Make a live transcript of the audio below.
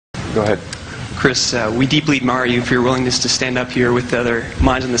Go ahead. Chris, we deeply admire you for your willingness to stand up here with the other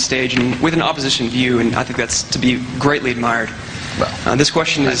minds on the stage and with an opposition view, and I think that's to be greatly admired. Well, this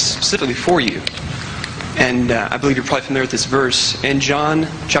question is specifically for you, and I believe you're probably familiar with this verse. In John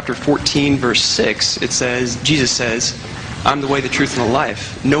chapter 14, verse 6, it says, Jesus says, "I'm the way, the truth, and the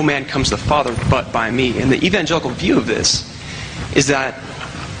life. No man comes to the Father but by me." And the evangelical view of this is that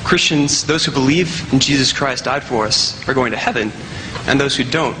Christians, those who believe in Jesus Christ died for us, are going to heaven, and those who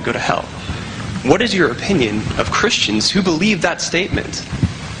don't go to hell. What is your opinion of Christians who believe that statement,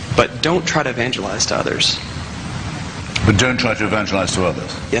 but don't try to evangelize to others? But don't try to evangelize to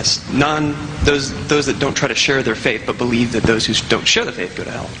others? Yes, those that don't try to share their faith, but believe that those who don't share the faith go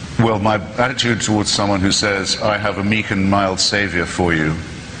to hell. Well, my attitude towards someone who says, "I have a meek and mild Savior for you,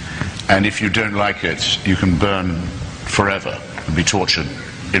 and if you don't like it, you can burn forever and be tortured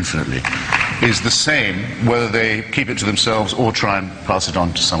infinitely," is the same whether they keep it to themselves or try and pass it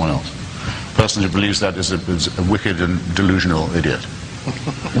on to someone else. The person who believes that is a wicked and delusional idiot.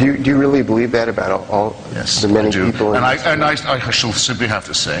 Do you really believe that about all Yes, the many I do. people? And I shall simply have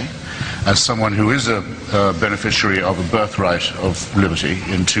to say, as someone who is a beneficiary of a birthright of liberty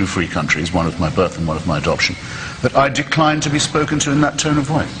in two free countries, one of my birth and one of my adoption, that I decline to be spoken to in that tone of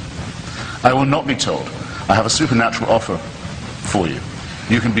voice. I will not be told, "I have a supernatural offer for you.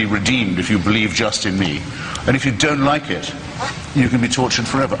 You can be redeemed if you believe just in me. And if you don't like it, you can be tortured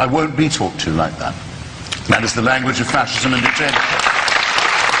forever." I won't be talked to like that. That is the language of fascism and dictatorship.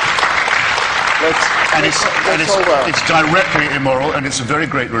 It's directly immoral, and it's a very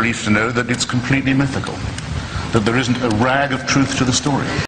great relief to know that it's completely mythical, that there isn't a rag of truth to the story.